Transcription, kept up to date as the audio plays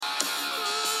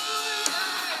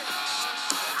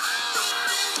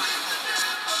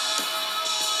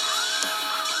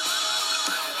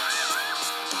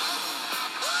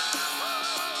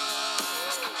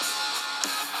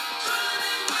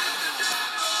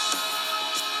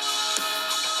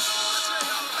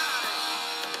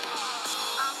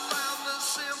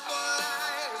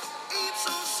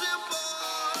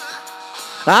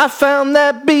I found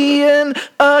that being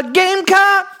a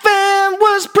Gamecock fan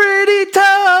was pretty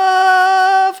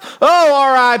tough. Oh,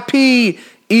 R.I.P.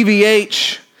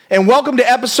 EVH. And welcome to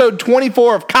episode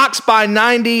 24 of Cox by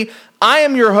 90. I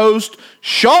am your host,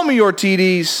 Show Me Your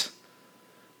TDs.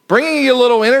 Bringing you a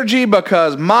little energy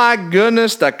because, my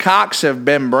goodness, the Cox have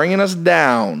been bringing us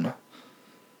down.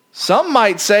 Some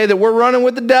might say that we're running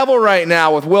with the devil right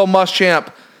now with Will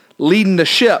Muschamp leading the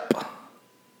ship.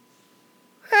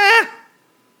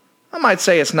 I might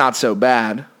say it's not so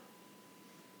bad.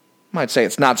 Might say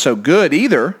it's not so good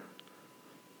either.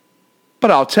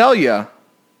 But I'll tell you,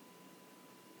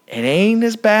 it ain't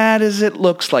as bad as it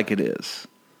looks like it is.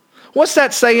 What's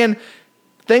that saying?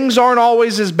 Things aren't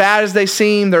always as bad as they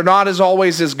seem. They're not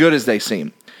always as good as they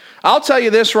seem. I'll tell you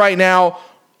this right now.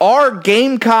 Our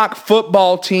Gamecock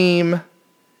football team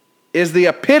is the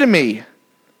epitome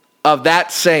of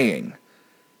that saying.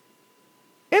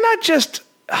 And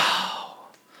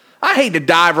I hate to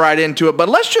dive right into it, but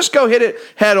let's just go hit it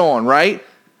head on, right?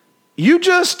 You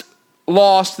just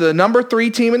lost the number 3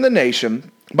 team in the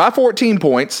nation by 14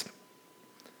 points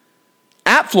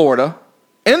at Florida,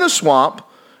 in the swamp,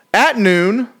 at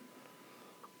noon.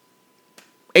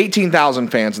 18,000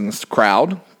 fans in this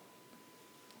crowd.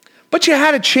 But you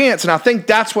had a chance, and I think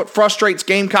that's what frustrates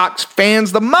Gamecocks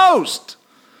fans the most.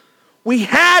 We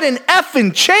had an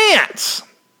effing chance.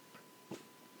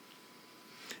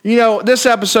 You know, this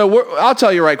episode, I'll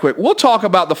tell you right quick, we'll talk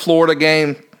about the Florida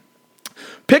game.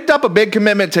 Picked up a big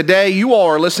commitment today. You all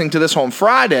are listening to this on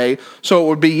Friday, so it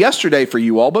would be yesterday for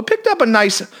you all, but picked up a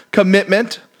nice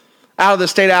commitment out of the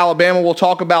state of Alabama we'll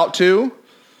talk about too.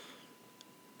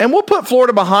 And we'll put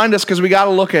Florida behind us because we got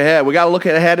to look ahead. We got to look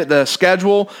ahead at the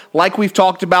schedule. Like we've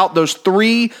talked about, those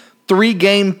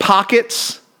three-game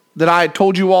pockets that I had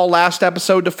told you all last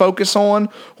episode to focus on.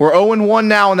 We're 0-1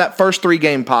 now in that first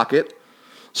 3-game pocket.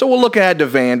 So we'll look ahead to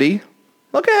Vandy,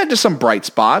 look ahead to some bright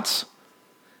spots,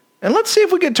 and let's see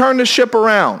if we can turn this ship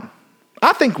around.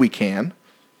 I think we can.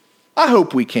 I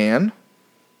hope we can.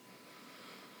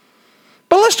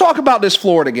 But let's talk about this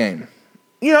Florida game.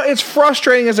 You know, it's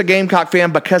frustrating as a Gamecock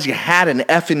fan because you had an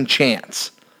effing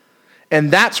chance.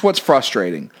 And that's what's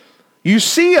frustrating. You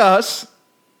see us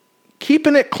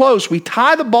keeping it close. We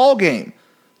tie the ball game.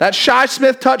 That Shi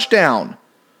Smith touchdown.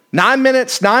 9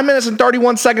 minutes and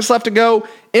 31 seconds left to go.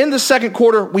 In the second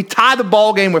quarter, we tie the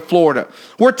ball game with Florida.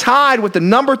 We're tied with the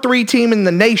number 3 team in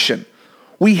the nation.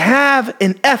 We have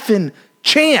an effing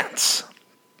chance.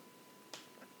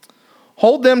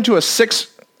 Hold them to a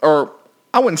 6, or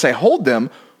I wouldn't say hold them.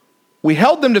 We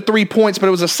held them to 3 points, but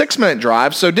it was a 6-minute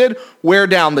drive, so did wear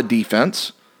down the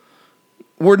defense.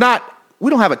 We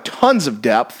don't have a tons of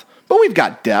depth, but we've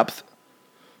got depth.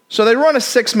 So they run a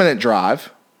 6-minute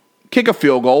drive. Kick a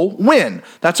field goal, win.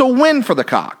 That's a win for the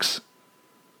Cox.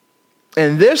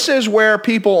 And this is where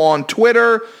people on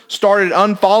Twitter started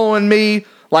unfollowing me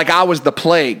like I was the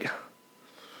plague.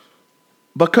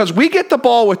 Because we get the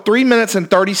ball with 3 minutes and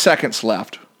 30 seconds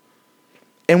left.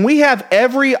 And we have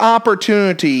every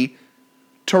opportunity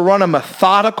to run a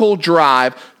methodical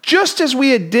drive, just as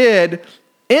we did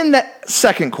in the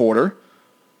second quarter.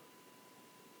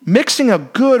 Mixing a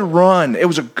good run. It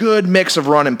was a good mix of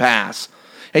run and pass.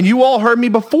 And you all heard me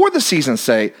before the season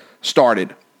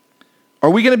started. Are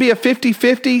we going to be a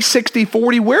 50-50,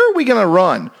 60-40? Where are we going to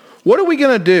run? What are we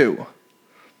going to do?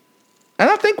 And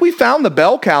I think we found the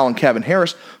bell cow in Kevin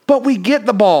Harris, but we get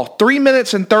the ball 3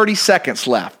 minutes and 30 seconds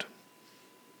left.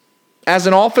 As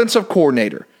an offensive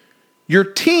coordinator, your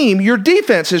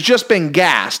defense has just been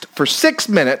gassed for 6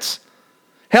 minutes,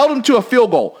 held them to a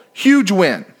field goal. Huge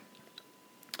win.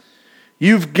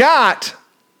 You've got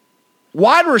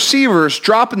wide receivers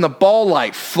dropping the ball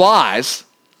like flies.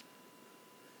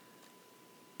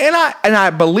 And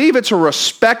I believe it's a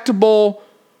respectable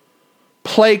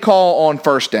play call on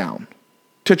first down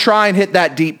to try and hit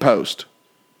that deep post.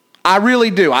 I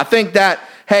really do. I think that,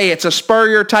 hey, it's a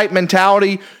Spurrier type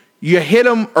mentality. You hit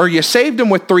them, or you saved them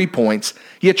with 3 points.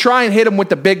 You try and hit them with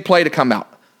the big play to come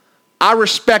out. I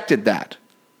respected that.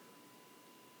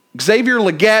 Xavier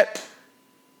Legette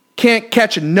can't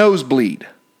catch a nosebleed.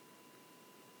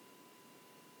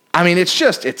 I mean, it's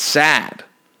sad.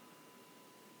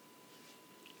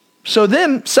 So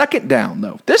then, second down,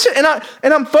 though.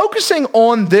 I'm focusing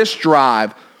on this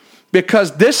drive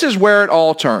because this is where it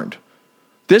all turned.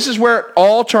 This is where it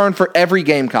all turned for every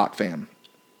Gamecock fan.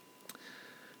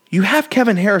 You have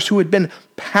Kevin Harris, who had been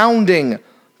pounding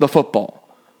the football.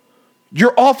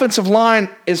 Your offensive line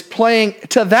is playing,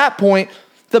 to that point,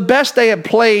 the best they have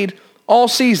played all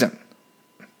season.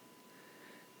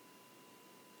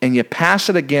 And you pass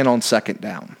it again on second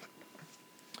down.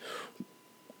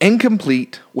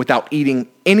 incomplete without eating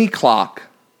any clock,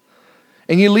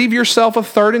 and you leave yourself a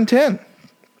 3rd and 10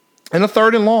 and a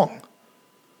 3rd and long.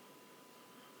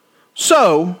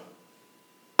 So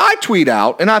I tweet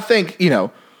out, and I think,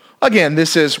 again,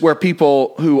 this is where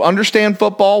people who understand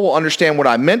football will understand what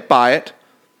I meant by it.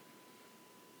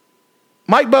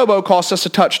 Mike Bobo cost us a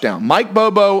touchdown. Mike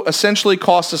Bobo essentially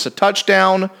cost us a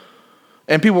touchdown,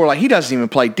 and people were like, he doesn't even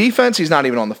play defense. He's not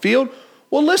even on the field.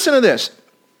 Well, listen to this.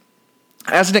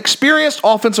 As an experienced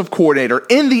offensive coordinator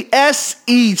in the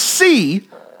SEC,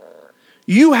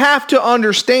 you have to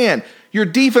understand your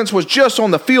defense was just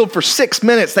on the field for 6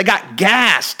 minutes. They got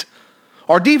gassed.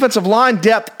 Our defensive line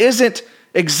depth isn't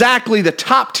exactly the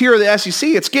top tier of the SEC.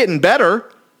 It's getting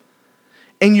better.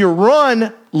 And you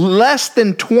run less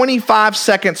than 25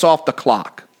 seconds off the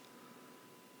clock.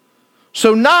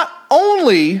 So not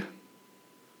only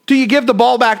do you give the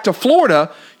ball back to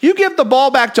Florida, you give the ball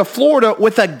back to Florida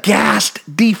with a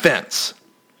gassed defense.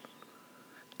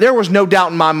 There was no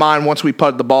doubt in my mind once we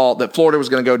putted the ball that Florida was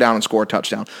going to go down and score a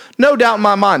touchdown. No doubt in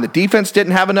my mind. The defense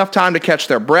didn't have enough time to catch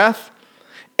their breath.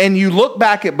 And you look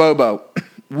back at Bobo,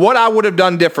 what I would have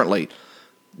done differently.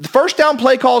 The first down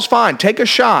play call is fine. Take a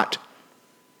shot.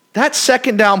 That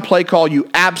second down play call, you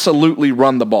absolutely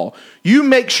run the ball. You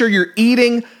make sure you're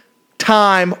eating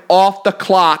time off the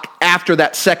clock after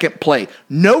that second play.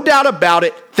 No doubt about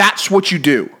it, that's what you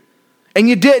do. And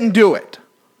you didn't do it.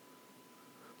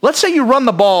 Let's say you run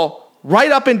the ball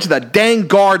right up into the dang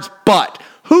guard's butt.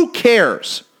 Who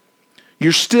cares?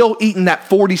 You're still eating that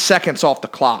 40 seconds off the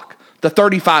clock, the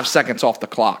 35 seconds off the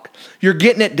clock. You're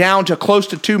getting it down to close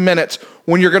to 2 minutes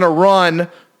when you're going to run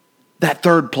that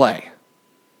third play.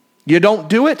 You don't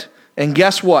do it, and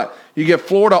guess what? You give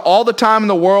Florida all the time in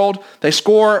the world. They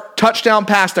score touchdown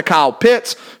pass to Kyle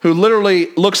Pitts, who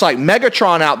literally looks like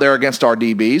Megatron out there against our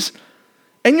DBs.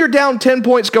 And you're down 10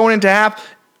 points going into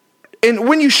half. And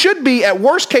when you should be, at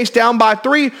worst case, down by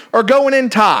 3 or going in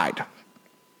tied.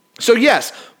 So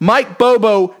yes, Mike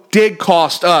Bobo did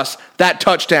cost us that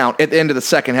touchdown at the end of the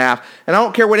second half. And I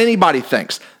don't care what anybody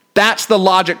thinks. That's the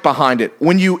logic behind it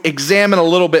when you examine a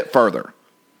little bit further.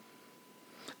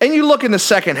 And you look in the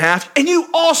second half, and you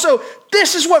also,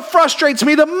 this is what frustrates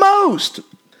me the most.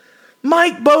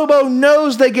 Mike Bobo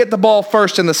knows they get the ball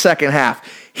first in the second half.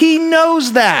 He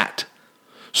knows that.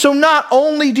 So not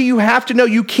only do you have to know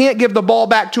you can't give the ball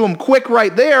back to him quick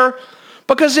right there,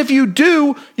 because if you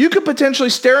do, you could potentially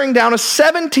staring down a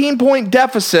 17-point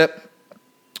deficit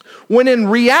when in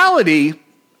reality,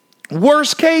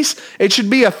 worst case, it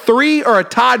should be a 3 or a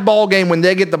tied ball game when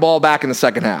they get the ball back in the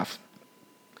second half.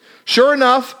 Sure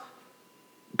enough,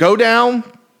 go down.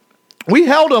 We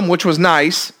held them, which was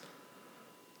nice.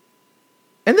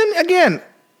 And then again,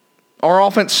 our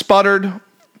offense sputtered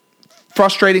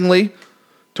frustratingly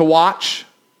to watch.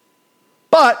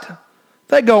 But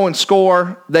they go and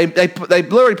score. They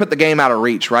literally put the game out of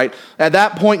reach, right? At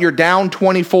that point, you're down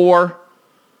 24.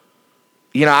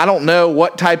 I don't know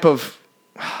what type of...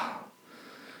 I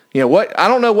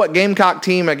don't know what Gamecock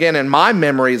team, again, in my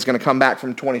memory, is going to come back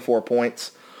from 24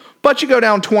 points. But you go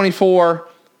down 24,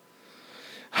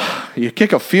 you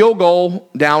kick a field goal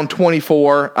down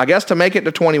 24, I guess to make it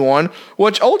to 21,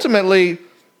 which ultimately,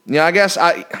 I guess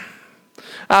I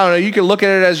don't know, you can look at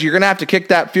it as you're going to have to kick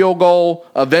that field goal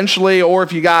eventually, or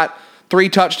if you got 3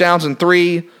 touchdowns and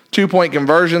 3 2-point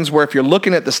conversions, where if you're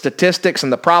looking at the statistics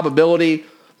and the probability,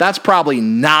 that's probably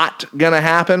not going to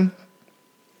happen.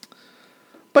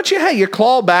 But you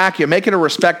claw back, you make it a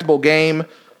respectable game.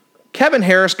 Kevin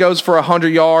Harris goes for 100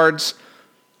 yards.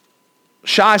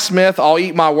 Shi Smith, I'll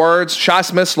eat my words. Shi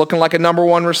Smith's looking like a number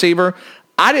 1 receiver.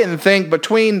 I didn't think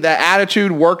between the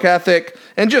attitude, work ethic,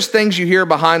 and just things you hear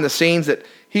behind the scenes that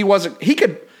he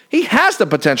has the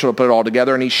potential to put it all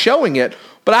together, and he's showing it,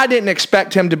 but I didn't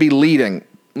expect him to be leading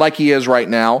like he is right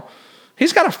now.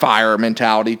 He's got a fire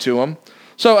mentality to him.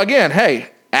 So again,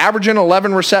 averaging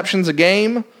 11 receptions a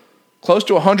game, close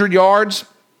to 100 yards.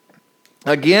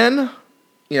 Again,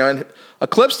 and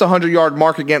eclipsed the 100-yard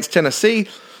mark against Tennessee.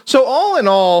 So all in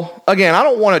all, again, I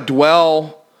don't want to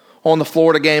dwell on the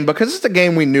Florida game because it's a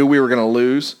game we knew we were going to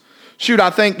lose. Shoot, I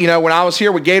think, when I was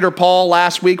here with Gator Paul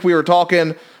last week, we were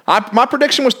talking, my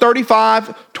prediction was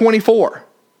 35-24.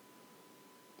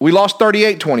 We lost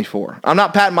 38-24. I'm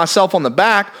not patting myself on the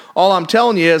back. All I'm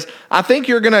telling you is I think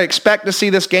you're going to expect to see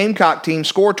this Gamecock team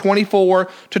score 24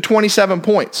 to 27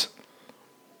 points.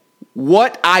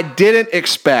 What I didn't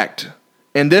expect,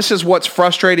 and this is what's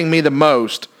frustrating me the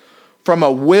most, from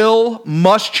a Will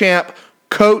Muschamp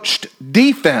coached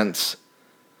defense,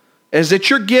 is that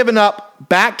you're giving up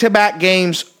back-to-back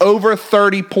games over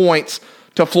 30 points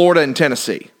to Florida and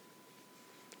Tennessee.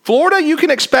 Florida, you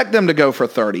can expect them to go for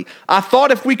 30. I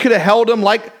thought if we could have held them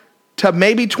like to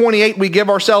maybe 28, we give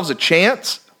ourselves a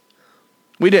chance.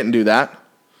 We didn't do that.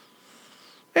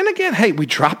 And again, hey, we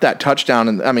dropped that touchdown.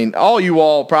 And I mean, all you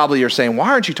all probably are saying, why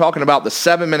aren't you talking about the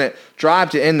 7-minute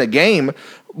drive to end the game?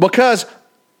 Because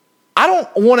I don't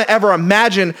want to ever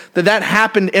imagine that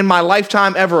happened in my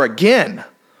lifetime ever again.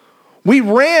 We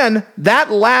ran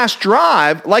that last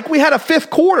drive like we had a fifth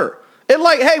quarter. It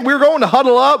like, hey, we were going to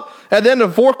huddle up at the end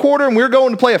of the fourth quarter and we were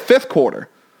going to play a fifth quarter.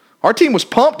 Our team was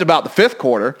pumped about the fifth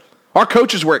quarter. Our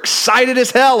coaches were excited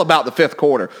as hell about the fifth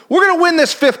quarter. We're going to win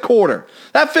this fifth quarter.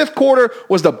 That fifth quarter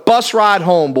was the bus ride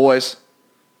home, boys.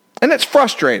 And it's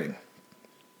frustrating.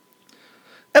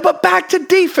 But back to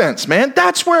defense, man.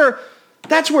 That's where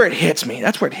it hits me.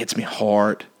 That's where it hits me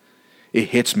hard. It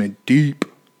hits me deep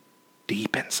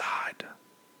inside.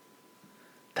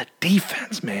 The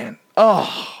defense, man.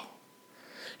 Oh.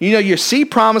 You know, you see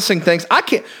promising things.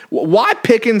 Why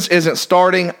Pickens isn't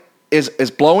starting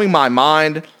is blowing my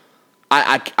mind.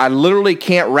 I literally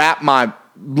can't wrap my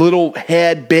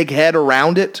big head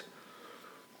around it.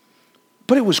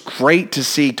 But it was great to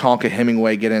see Tonka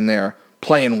Hemingway get in there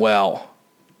playing well.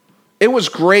 It was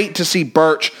great to see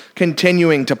Birch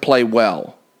continuing to play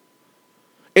well.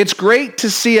 It's great to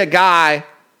see a guy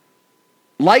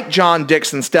like John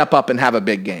Dixon step up and have a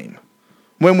big game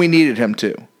when we needed him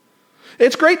to.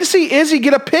 It's great to see Izzy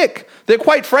get a pick that,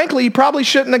 quite frankly, he probably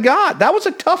shouldn't have got. That was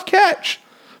a tough catch.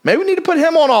 Maybe we need to put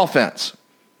him on offense.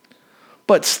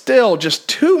 But still, just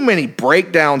too many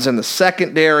breakdowns in the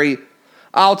secondary.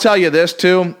 I'll tell you this,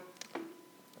 too.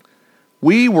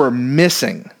 We were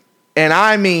missing, and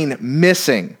I mean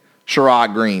missing,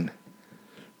 Sherrod Greene.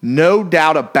 No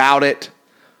doubt about it.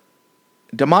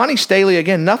 Damani Staley,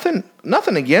 again, nothing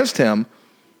against him,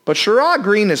 but Sherrod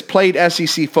Greene has played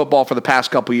SEC football for the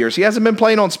past couple years. He hasn't been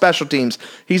playing on special teams.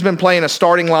 He's been playing a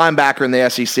starting linebacker in the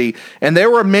SEC. And there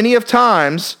were many of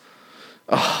times,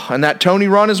 and that Tony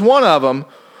run is one of them,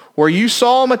 where you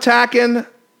saw him attacking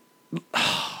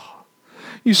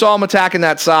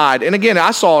that side. And again,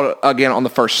 I saw it again on the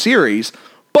first series,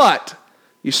 but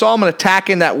you saw him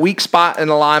attacking that weak spot in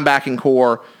the linebacking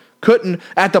core.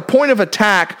 At the point of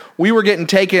attack, we were getting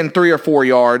taken 3 or 4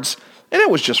 yards. And it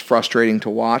was just frustrating to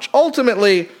watch.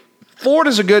 Ultimately,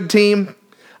 Florida's a good team.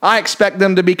 I expect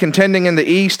them to be contending in the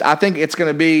East. I think it's going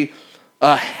to be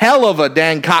a hell of a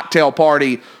dang cocktail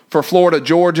party for Florida,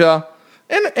 Georgia.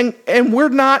 And we're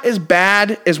not as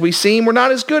bad as we seem. We're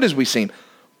not as good as we seem.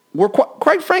 We're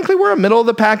quite frankly, we're a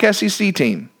middle-of-the-pack SEC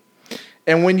team.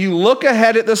 And when you look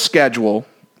ahead at the schedule,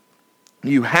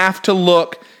 you have to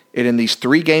look at in these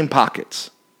 3-game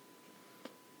pockets.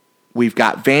 We've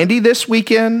got Vandy this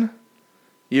weekend.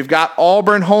 You've got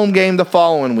Auburn home game the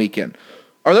following weekend.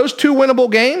 Are those 2 winnable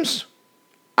games?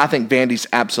 I think Vandy's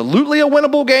absolutely a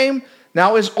winnable game.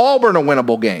 Now, is Auburn a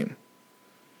winnable game?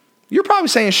 You're probably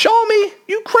saying, show me.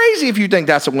 You crazy if you think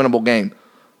that's a winnable game.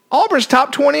 Auburn's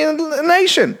top 20 in the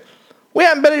nation. We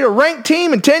haven't been a ranked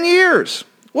team in 10 years.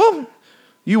 Well,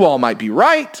 you all might be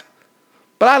right.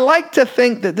 But I like to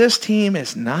think that this team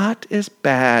is not as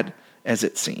bad as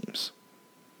it seems.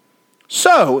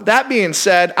 So, that being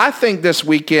said, I think this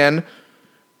weekend,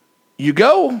 you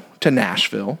go to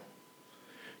Nashville,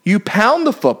 you pound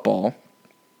the football,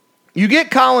 you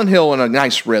get Colin Hill in a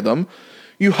nice rhythm,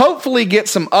 you hopefully get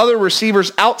some other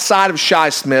receivers outside of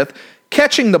Shi Smith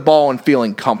catching the ball and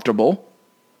feeling comfortable,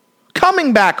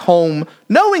 coming back home,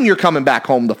 knowing you're coming back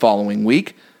home the following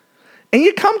week, and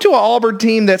you come to an Auburn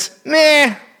team that's,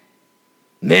 They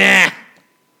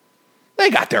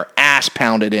got their ass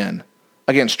pounded in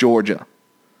against Georgia.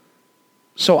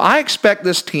 So I expect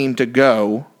this team to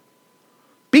go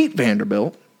beat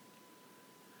Vanderbilt,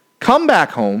 come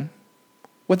back home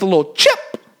with a little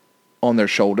chip on their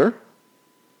shoulder,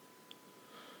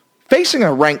 facing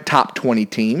a ranked top 20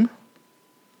 team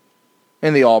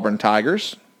in the Auburn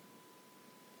Tigers.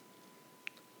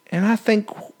 And I think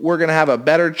we're going to have a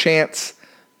better chance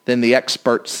than the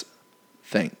experts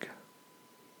think.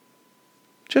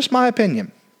 Just my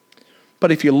opinion.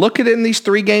 But if you look at it in these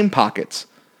 3-game pockets,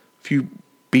 if you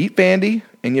beat Vandy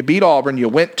and you beat Auburn, you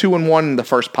went 2-1 in the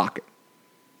first pocket.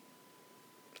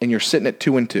 And you're sitting at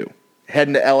 2-2,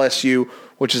 heading to LSU,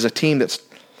 which is a team that's,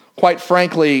 quite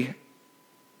frankly,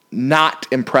 not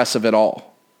impressive at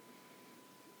all.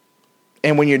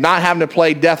 And when you're not having to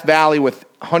play Death Valley with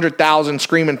 100,000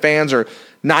 screaming fans or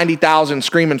 90,000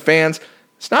 screaming fans,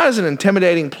 it's not as an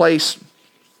intimidating place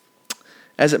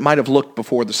as it might have looked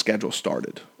before the schedule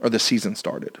started or the season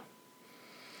started.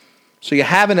 So you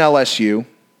have an LSU,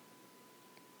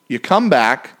 you come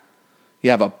back, you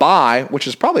have a bye, which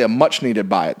is probably a much-needed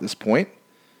bye at this point.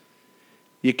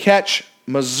 You catch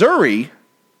you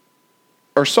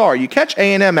catch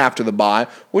A&M after the bye,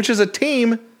 which is a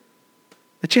team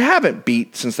that you haven't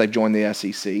beat since they've joined the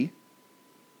SEC.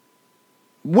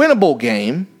 Winnable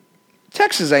game.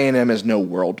 Texas A&M is no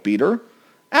world beater.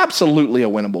 Absolutely a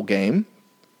winnable game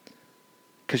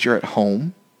because you're at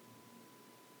home.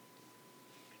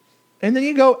 And then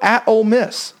you go at Ole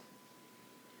Miss.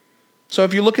 So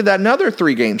if you look at that another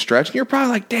 3-game stretch, you're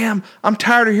probably like, damn, I'm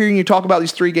tired of hearing you talk about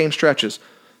these 3-game stretches.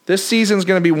 This season's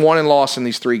going to be won and lost in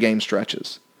these 3-game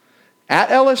stretches. At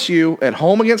LSU, at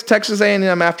home against Texas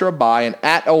A&M after a bye, and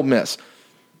at Ole Miss.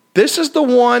 This is the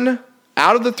one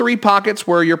out of the 3 pockets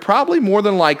where you're probably more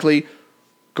than likely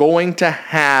going to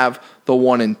have the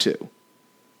 1 and 2.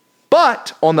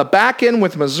 But on the back end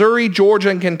with Missouri, Georgia,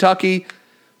 and Kentucky,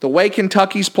 the way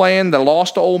Kentucky's playing, the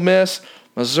loss to Ole Miss,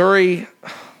 Missouri,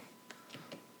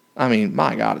 I mean,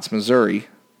 my God, it's Missouri.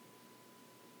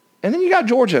 And then you got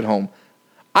Georgia at home.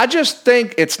 I just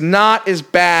think it's not as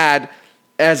bad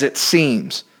as it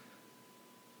seems.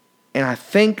 And I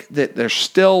think that there's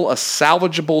still a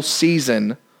salvageable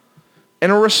season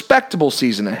and a respectable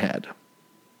season ahead.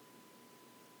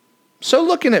 So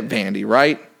looking at Vandy,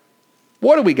 right?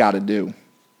 What do we got to do?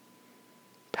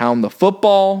 Pound the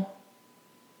football,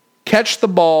 catch the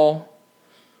ball,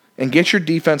 and get your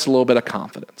defense a little bit of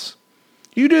confidence.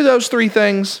 You do those 3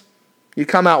 things, you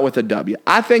come out with a W.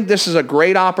 I think this is a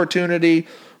great opportunity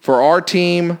for our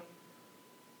team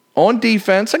on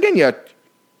defense. Again, you had,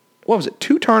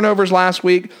 2 turnovers last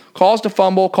week, caused a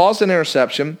fumble, caused an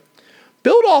interception.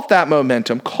 Build off that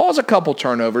momentum, cause a couple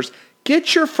turnovers,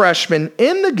 get your freshmen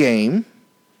in the game,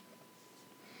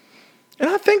 and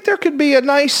I think there could be a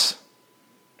nice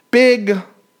big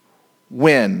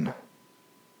win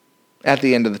at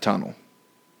the end of the tunnel.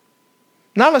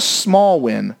 Not a small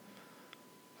win,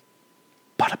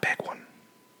 but a big one.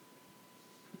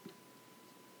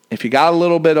 If you got a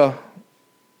little bit of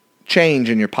change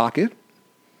in your pocket,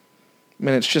 I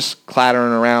mean, it's just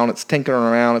clattering around, it's tinkering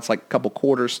around, it's like a couple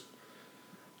quarters,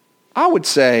 I would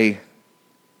say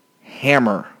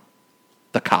hammer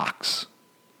the Cox.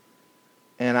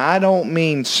 And I don't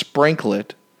mean sprinkle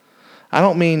it. I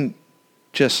don't mean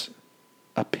just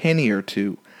a penny or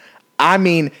 2. I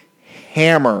mean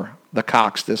hammer the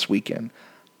Cox this weekend.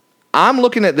 I'm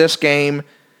looking at this game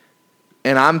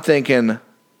and I'm thinking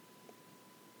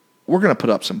we're going to put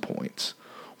up some points.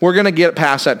 We're going to get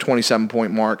past that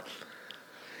 27-point mark.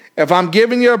 If I'm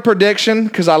giving you a prediction,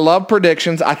 because I love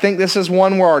predictions, I think this is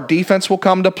one where our defense will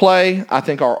come to play. I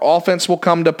think our offense will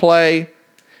come to play.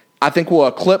 I think we'll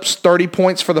eclipse 30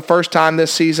 points for the first time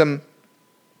this season.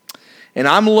 And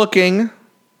I'm looking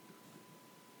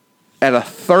at a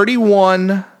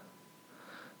 31,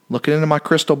 looking into my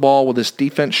crystal ball, will this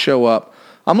defense show up?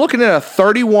 I'm looking at a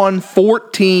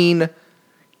 31-14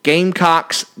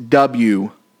 Gamecocks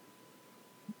W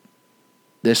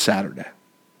this Saturday.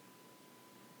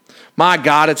 My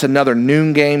God, it's another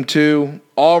noon game too.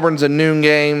 Auburn's a noon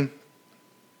game.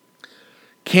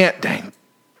 Can't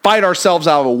fight ourselves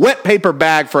out of a wet paper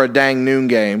bag for a dang noon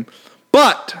game.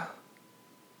 But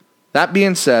that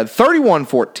being said,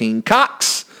 31-14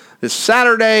 Cox this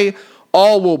Saturday.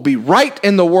 All will be right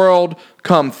in the world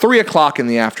come 3 o'clock in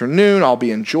the afternoon. I'll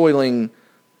be enjoying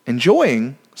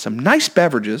some nice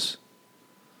beverages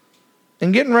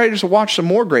and getting ready to watch some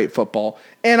more great football.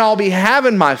 And I'll be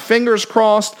having my fingers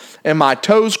crossed and my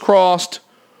toes crossed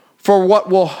for what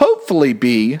will hopefully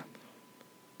be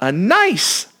a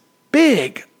nice,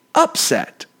 big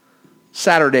upset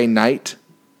Saturday night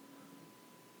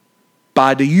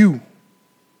by the U.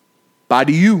 By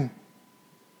the U.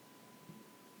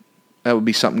 That would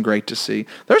be something great to see.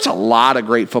 There's a lot of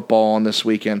great football on this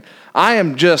weekend. I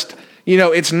am just,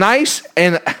 it's nice,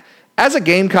 and as a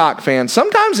Gamecock fan,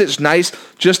 sometimes it's nice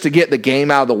just to get the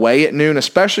game out of the way at noon,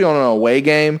 especially on an away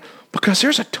game, because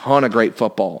there's a ton of great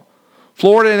football.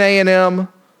 Florida and A&M,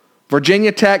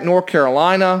 Virginia Tech, North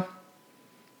Carolina,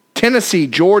 Tennessee,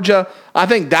 Georgia. I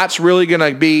think that's really going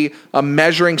to be a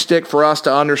measuring stick for us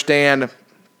to understand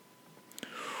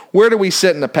where do we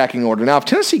sit in the pecking order. Now, if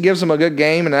Tennessee gives them a good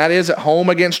game, and that is at home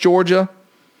against Georgia,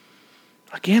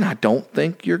 again, I don't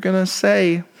think you're going to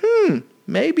say,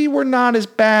 maybe we're not as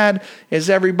bad as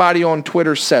everybody on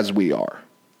Twitter says we are.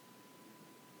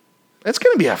 It's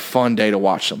going to be a fun day to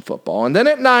watch some football. And then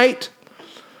at night,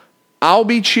 I'll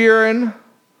be cheering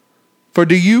for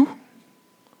the U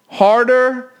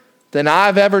harder than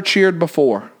I've ever cheered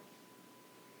before.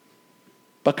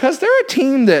 Because they're a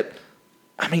team that,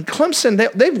 Clemson,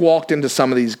 they've walked into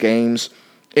some of these games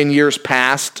in years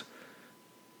past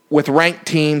with ranked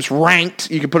teams,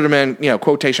 you can put them in,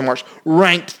 quotation marks,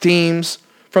 ranked teams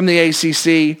from the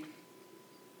ACC.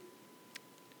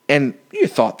 and you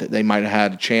thought that they might have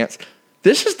had a chance.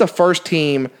 This is the first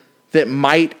team that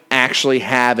might actually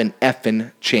have an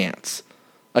effing chance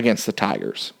against the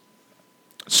Tigers.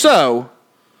 So,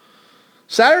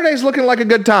 Saturday's looking like a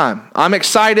good time. I'm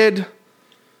excited.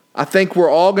 I think we're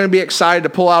all going to be excited to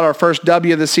pull out our first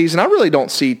W of the season. I really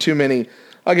don't see too many.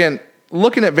 Again,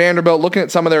 looking at Vanderbilt, looking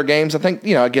at some of their games, I think,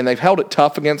 again, they've held it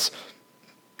tough against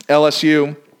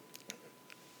LSU.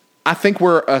 I think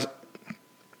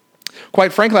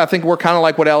quite frankly, I think we're kind of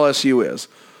like what LSU is.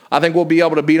 I think we'll be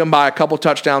able to beat them by a couple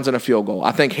touchdowns and a field goal.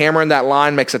 I think hammering that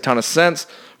line makes a ton of sense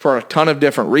for a ton of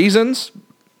different reasons.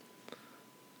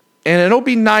 And it'll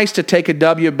be nice to take a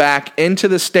W back into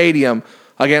the stadium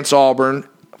against Auburn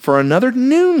for another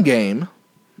noon game.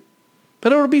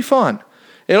 But it'll be fun.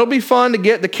 It'll be fun to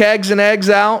get the kegs and eggs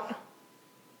out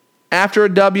after a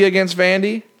W against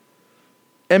Vandy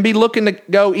and be looking to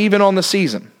go even on the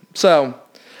season. So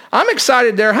I'm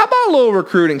excited there. How about a little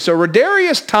recruiting? So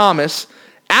Rodarius Thomas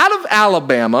out of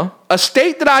Alabama, a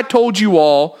state that I told you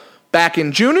all back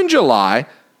in June and July,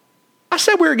 I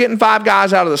said we were getting 5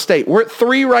 guys out of the state. We're at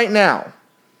 3 right now.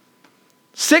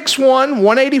 6'1",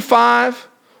 185,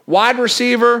 wide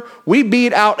receiver. We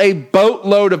beat out a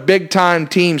boatload of big-time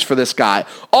teams for this guy.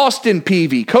 Austin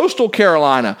Peay, Coastal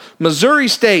Carolina, Missouri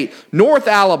State, North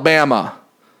Alabama.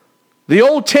 The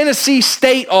old Tennessee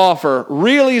State offer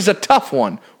really is a tough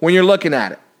one when you're looking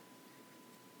at it.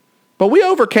 But we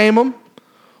overcame them.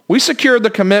 We secured the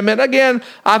commitment. Again,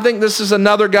 I think this is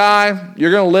another guy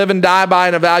you're going to live and die by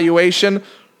an evaluation.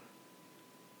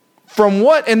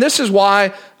 And this is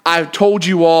why I've told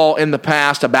you all in the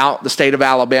past about the state of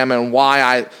Alabama and why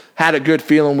I had a good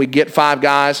feeling we get 5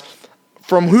 guys.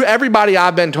 From everybody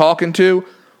I've been talking to,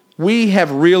 we have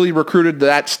really recruited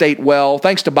that state well,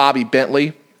 thanks to Bobby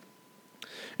Bentley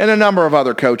and a number of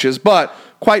other coaches. But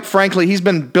quite frankly, he's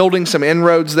been building some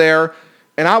inroads there.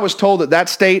 And I was told that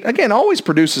state, again, always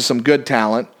produces some good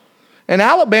talent. And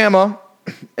Alabama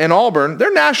and Auburn,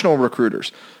 they're national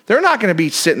recruiters. They're not going to be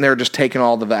sitting there just taking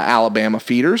all the Alabama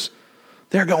feeders.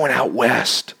 They're going out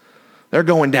west. They're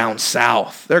going down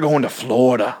south. They're going to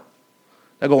Florida.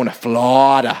 They're going to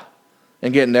Florida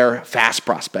and getting their fast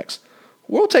prospects.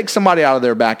 We'll take somebody out of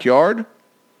their backyard.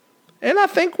 And I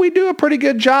think we do a pretty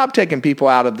good job taking people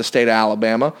out of the state of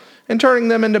Alabama and turning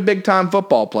them into big-time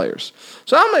football players.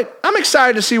 So I'm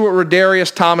excited to see what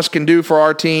Rodarius Thomas can do for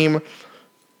our team.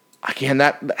 Again,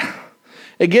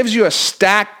 it gives you a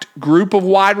stacked group of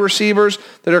wide receivers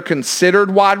that are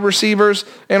considered wide receivers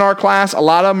in our class. A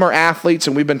lot of them are athletes,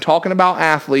 and we've been talking about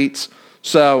athletes.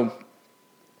 So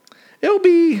it'll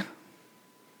be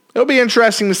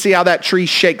interesting to see how that tree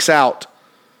shakes out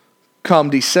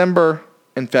come December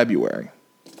and February.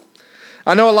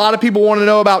 I know a lot of people want to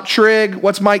know about Trigg.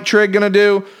 What's Mike Trigg going to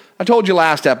do? I told you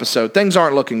last episode, things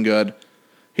aren't looking good.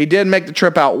 He did make the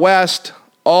trip out west.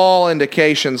 All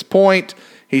indications point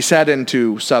he's heading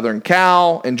to Southern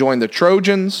Cal and joined the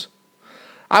Trojans.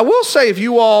 I will say, if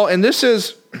you all, and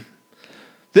this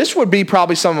would be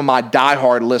probably some of my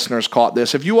diehard listeners caught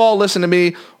this. If you all listen to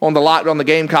me on the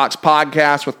Gamecocks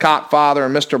podcast with Cockfather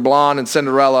and Mr. Blonde and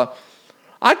Cinderella,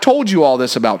 I told you all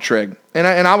this about Trigg. And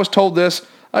I was told this,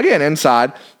 again,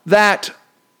 inside, that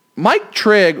Mike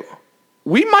Trigg,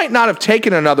 we might not have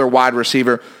taken another wide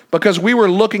receiver because we were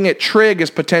looking at Trigg as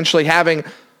potentially having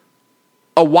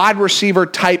a wide receiver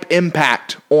type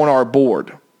impact on our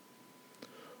board.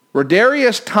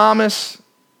 Rodarius Thomas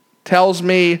tells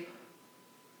me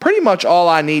pretty much all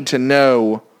I need to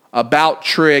know about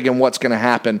Trigg and what's going to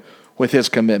happen with his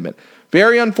commitment.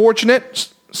 Very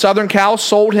unfortunate. Southern Cal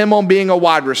sold him on being a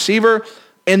wide receiver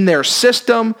in their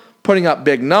system, putting up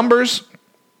big numbers.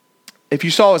 If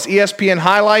you saw his ESPN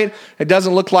highlight, it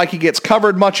doesn't look like he gets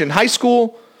covered much in high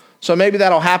school, so maybe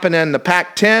that'll happen in the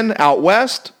Pac-10 out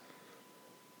west.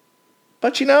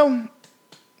 But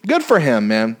good for him,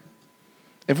 man.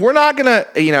 If we're not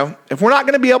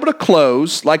gonna be able to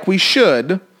close like we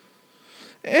should,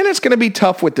 and it's gonna be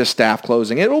tough with this staff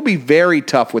closing. It will be very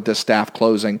tough with this staff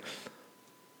closing.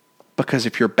 Because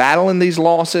if you're battling these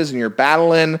losses and you're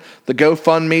battling the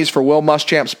GoFundMes for Will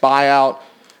Muschamp's buyout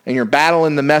and you're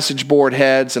battling the message board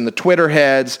heads and the Twitter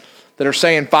heads that are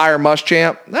saying fire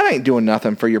Muschamp, that ain't doing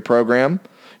nothing for your program.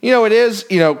 It is,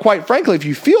 quite frankly, if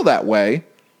you feel that way,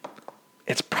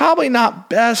 it's probably not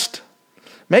best.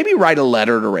 Maybe write a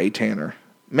letter to Ray Tanner.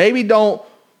 Maybe don't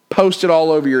post it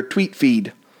all over your tweet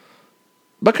feed.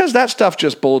 Because that stuff's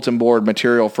just bulletin board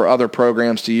material for other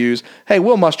programs to use. Hey,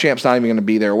 Will Muschamp's not even going to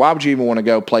be there. Why would you even want to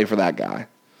go play for that guy?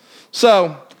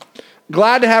 So,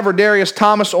 glad to have Rodarius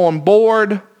Thomas on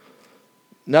board.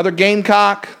 Another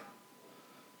Gamecock.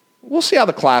 We'll see how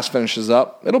the class finishes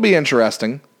up. It'll be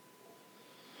interesting.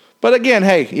 But again,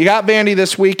 hey, you got Vandy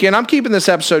this weekend. I'm keeping this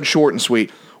episode short and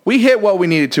sweet. We hit what we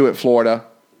needed to at Florida.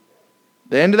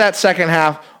 The end of that second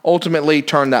half ultimately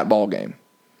turned that ball game.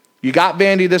 You got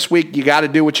Vandy this week. You got to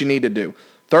do what you need to do.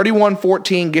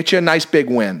 31-14, get you a nice big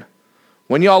win.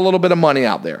 Win y'all a little bit of money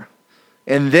out there.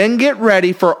 And then get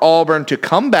ready for Auburn to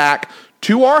come back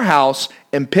to our house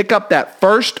and pick up that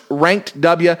first ranked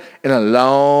W in a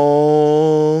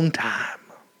long time.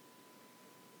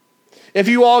 If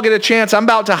you all get a chance, I'm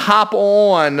about to hop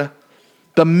on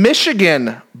the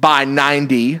Michigan by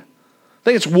 90. I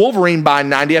think it's Wolverine by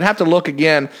 90. I'd have to look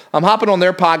again. I'm hopping on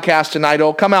their podcast tonight.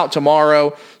 It'll come out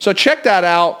tomorrow. So check that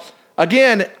out.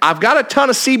 Again, I've got a ton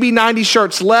of CB90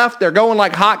 shirts left. They're going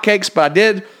like hotcakes, but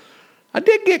I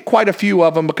did get quite a few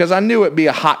of them because I knew it'd be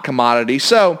a hot commodity.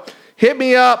 So hit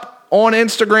me up on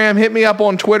Instagram. Hit me up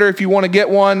on Twitter if you want to get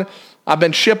one. I've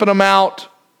been shipping them out,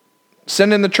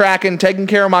 sending the tracking, taking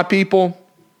care of my people.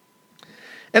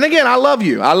 And again, I love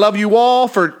you. I love you all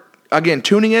for, again,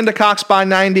 tuning into Cox by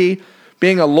 90,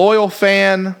 being a loyal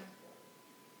fan.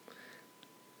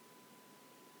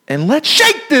 And let's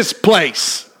shake this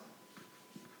place.